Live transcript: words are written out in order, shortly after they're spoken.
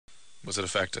Was it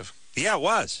effective? Yeah, it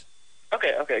was.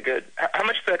 Okay, good. How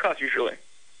much does that cost usually?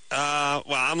 Well,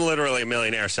 I'm literally a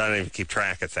millionaire, so I don't even keep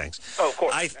track of things. Oh, of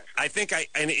course. I think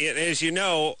and as you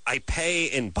know, I pay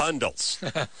in bundles.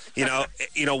 you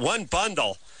know, one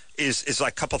bundle is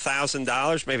like a couple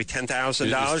 $1,000, maybe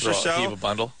 $10,000 or so. Heave a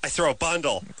bundle? I throw a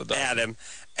bundle at him,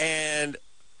 and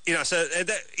so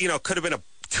that, could have been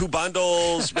two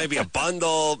bundles, maybe a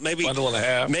bundle, maybe bundle and a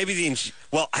half. Maybe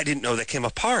well, I didn't know they came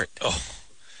apart. Oh.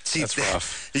 See, that's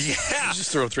rough. Yeah. You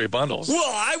just throw 3 bundles. Well,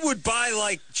 I would buy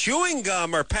like chewing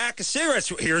gum or a pack of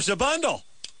cigarettes. Here's a bundle.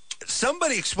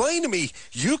 Somebody explained to me,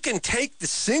 you can take the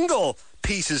single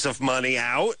pieces of money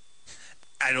out.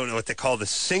 I don't know what they call the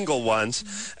single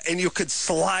ones. And you could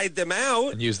slide them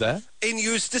out. And use that? And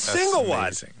use the single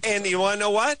one. And you want to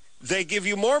know what? They give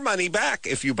you more money back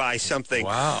if you buy something.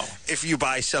 Wow. If you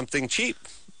buy something cheap.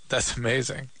 That's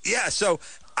amazing. Yeah, so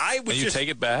I would And you take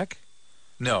it back?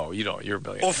 No, you don't. You're a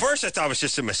billionaire. Well, first I thought it was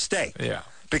just a mistake. Yeah.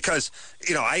 Because,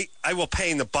 I will pay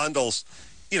in the bundles,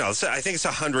 so I think it's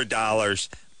 $100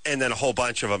 and then a whole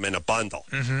bunch of them in a bundle.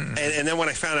 Mm-hmm. And then when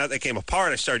I found out they came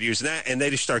apart, I started using that, and they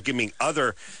just started giving me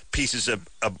other pieces of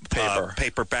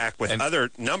paper back with other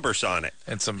numbers on it.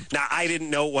 And some. Now, I didn't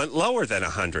know it went lower than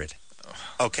 100.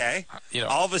 Okay?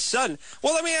 All of a sudden.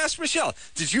 Well, let me ask Michelle.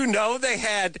 Did you know they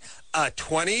had a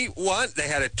 21? They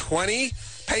had a 20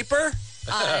 paper?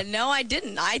 No, I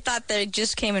didn't. I thought they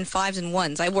just came in 5s and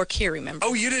 1s. I work here, remember?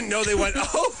 Oh, you didn't know they went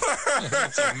over?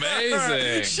 That's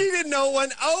amazing. She didn't know it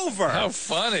went over. How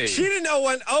funny. She didn't know it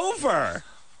went over.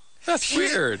 That's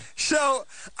weird. So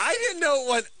I didn't know it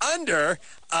went under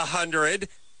 100.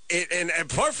 And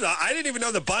apart from that, I didn't even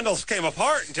know the bundles came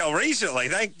apart until recently.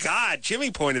 Thank God Jimmy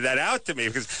pointed that out to me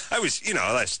because I was,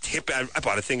 I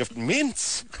bought a thing of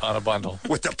mints. On a bundle.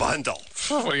 With the bundle.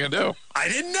 What are you going to do? I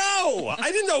didn't know.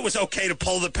 I didn't know it was okay to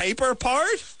pull the paper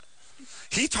apart.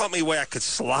 He taught me a way I could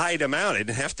slide them out. I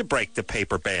didn't have to break the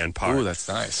paper band part. Ooh, that's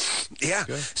nice. Yeah.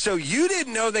 So you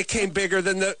didn't know they came bigger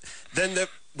than the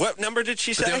what number did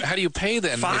she say? Then how do you pay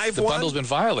then? If the bundle's been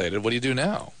violated, what do you do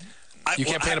now? You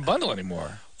can't pay in a bundle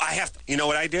anymore. I have to, you know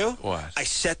what I do? What? I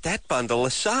set that bundle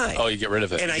aside. Oh, you get rid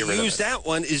of it. And I use that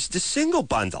one as the single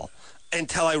bundle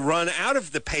until I run out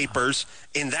of the papers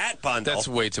in that bundle. That's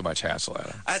way too much hassle,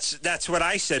 Adam. That's what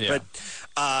I said. Yeah.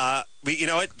 But you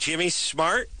know what? Jimmy's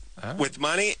smart with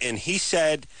money, and he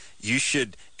said you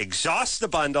should exhaust the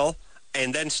bundle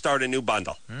and then start a new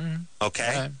bundle.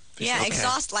 Okay? Yeah,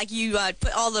 exhaust, like you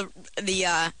put all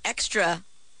the extra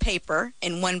paper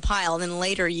in one pile, and then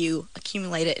later you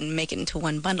accumulate it and make it into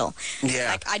one bundle.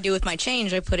 Yeah. Like I do with my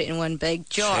change. I put it in one big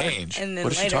jar. Change? And then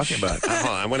what is she talking about? Hold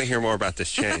on, I want to hear more about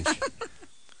this change.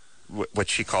 What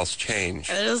she calls change.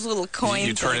 Those little coins.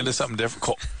 You turn into something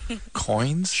different.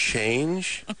 Coins?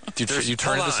 Change? You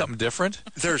turn into something different?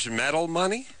 There's metal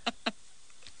money?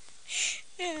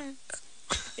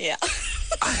 Yeah.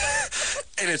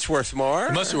 And it's worth more?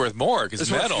 It must be worth more because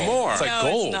it's metal. Worth more. It's like No,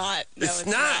 gold. it's not. No, It's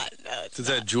not. No, it's Does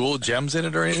that jewel gems in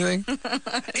it or anything?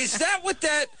 Is that what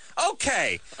that...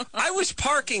 Okay. I was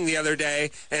parking the other day,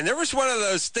 and there was one of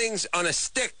those things on a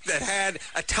stick that had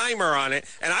a timer on it,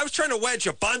 and I was trying to wedge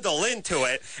a bundle into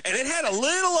it, and it had a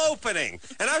little opening.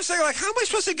 And I was thinking, like, how am I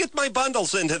supposed to get my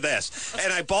bundles into this?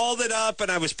 And I balled it up, and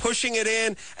I was pushing it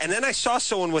in, and then I saw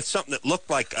someone with something that looked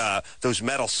like those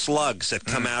metal slugs that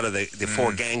come out of the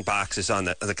 4 gang boxes on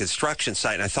the construction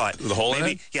site, and I thought... The hole in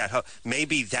it? Yeah,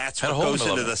 maybe that's Had what a hole goes in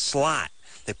the into middle. the slot.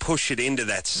 They push it into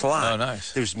that slot. Oh,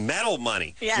 nice. There's metal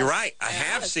money. Yes. You're right. I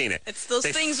have seen it. It's those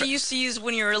things you used to use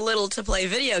when you were little to play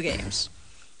video games.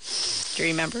 Do you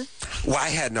remember? Well, I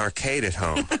had an arcade at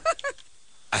home.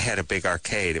 I had a big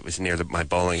arcade. It was near my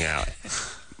bowling alley.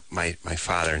 My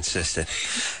father insisted.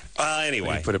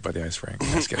 Anyway. You put it by the ice rink.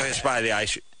 It's by the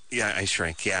ice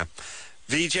rink, yeah.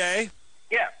 VJ?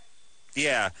 Yeah.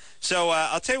 Yeah. So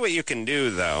I'll tell you what you can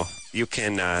do, though. You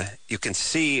can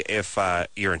see if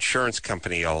your insurance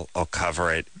company will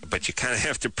cover it, but you kind of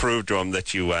have to prove to them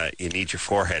that you need your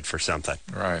forehead for something.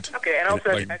 Right. Okay, and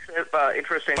also actually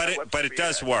interesting. But it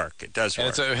does work. It does work. And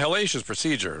it's a hellacious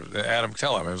procedure. Adam,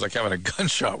 tell him it was like having a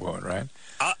gunshot wound, right?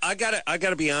 I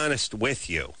gotta be honest with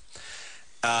you.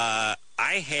 I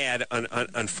had,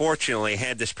 unfortunately,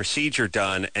 had this procedure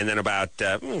done, and then about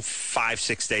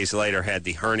 5-6 days later had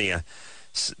the hernia,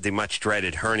 the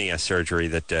much-dreaded hernia surgery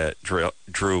that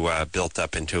Drew built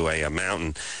up into a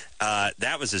mountain.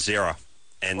 That was a 0,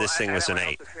 and this thing was an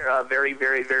 8. Very,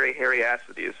 very, very hairy ass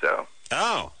with you, so.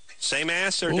 Oh, Same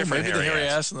ass or Ooh, different maybe the hairy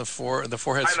ass and the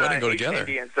forehead sweating go together.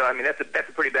 Indian, so I mean that's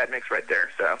a pretty bad mix right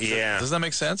there. So Yeah. Doesn't that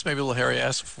make sense? Maybe a little hairy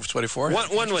ass, sweaty forehead.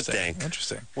 One would think.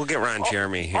 Interesting. We'll get Ron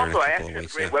Jeremy here also, in a I couple actually of have a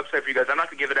weeks. great website for you guys. I'm not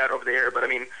going to give it out over the air, but I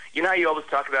mean, you know how you always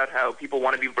talk about how people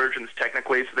want to be virgins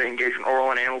technically, so they engage in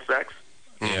oral and anal sex?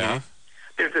 Yeah.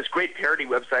 There's this great parody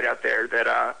website out there that,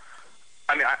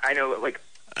 I mean, I know, like...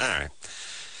 All right.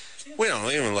 We don't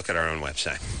even look at our own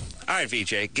website. All right,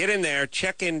 VJ, get in there,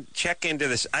 check into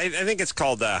this. I think it's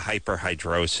called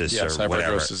hyperhidrosis Yes, or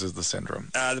whatever. hyperhidrosis is the syndrome.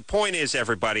 The point is,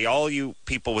 everybody, all you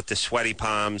people with the sweaty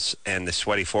palms and the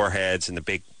sweaty foreheads and the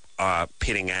big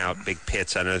pitting out, big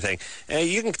pits under the thing,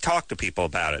 you can talk to people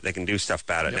about it. They can do stuff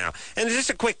about it now. And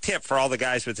just a quick tip for all the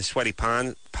guys with the sweaty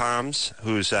palms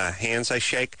whose hands I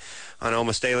shake on an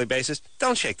almost daily basis,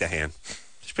 don't shake the hand.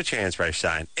 Just put your hands by your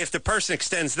side. If the person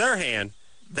extends their hand,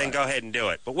 then go ahead and do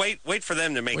it. But wait for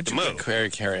them to make the move.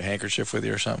 Carry a handkerchief with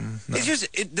you or something? No. It's just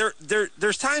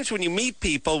there's times when you meet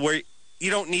people where you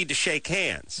don't need to shake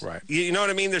hands. Right. You know what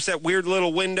I mean? There's that weird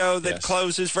little window that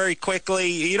closes very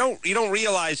quickly. You don't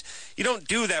realize you don't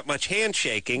do that much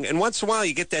handshaking, and once in a while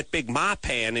you get that big mop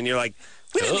hand, and you're like,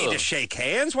 we didn't need to shake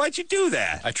hands. Why'd you do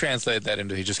that? I translated that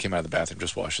into he just came out of the bathroom,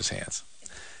 just washed his hands.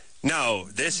 No,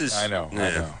 this is. I know.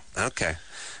 Okay.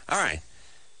 All right.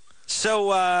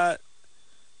 So.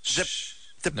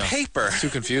 The paper. It's too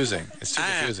confusing. It's too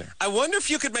confusing. I wonder if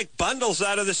you could make bundles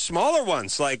out of the smaller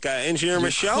ones, like Engineer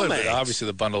Michelle makes. But obviously,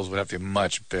 the bundles would have to be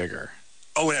much bigger.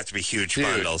 Oh, it would have to be huge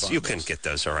bundles. You couldn't get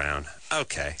those around.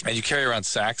 Okay. And you carry around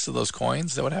sacks of those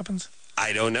coins? Is that what happens?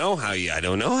 I don't know how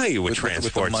you would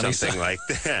transport something like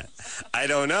that. I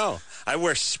don't know. I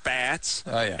wear spats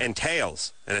and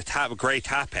tails and a gray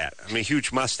top hat. I mean, a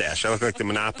huge mustache. I look like the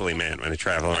Monopoly man when I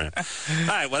travel around. All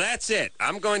right, well, that's it.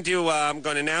 I'm going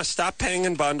to now stop paying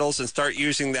in bundles and start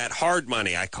using that hard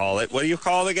money, I call it. What do you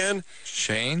call it again?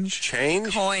 Change?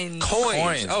 Coins.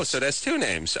 Oh, so that's two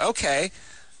names. Okay.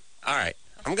 All right.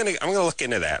 I'm gonna look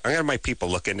into that. I'm gonna have my people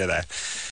look into that.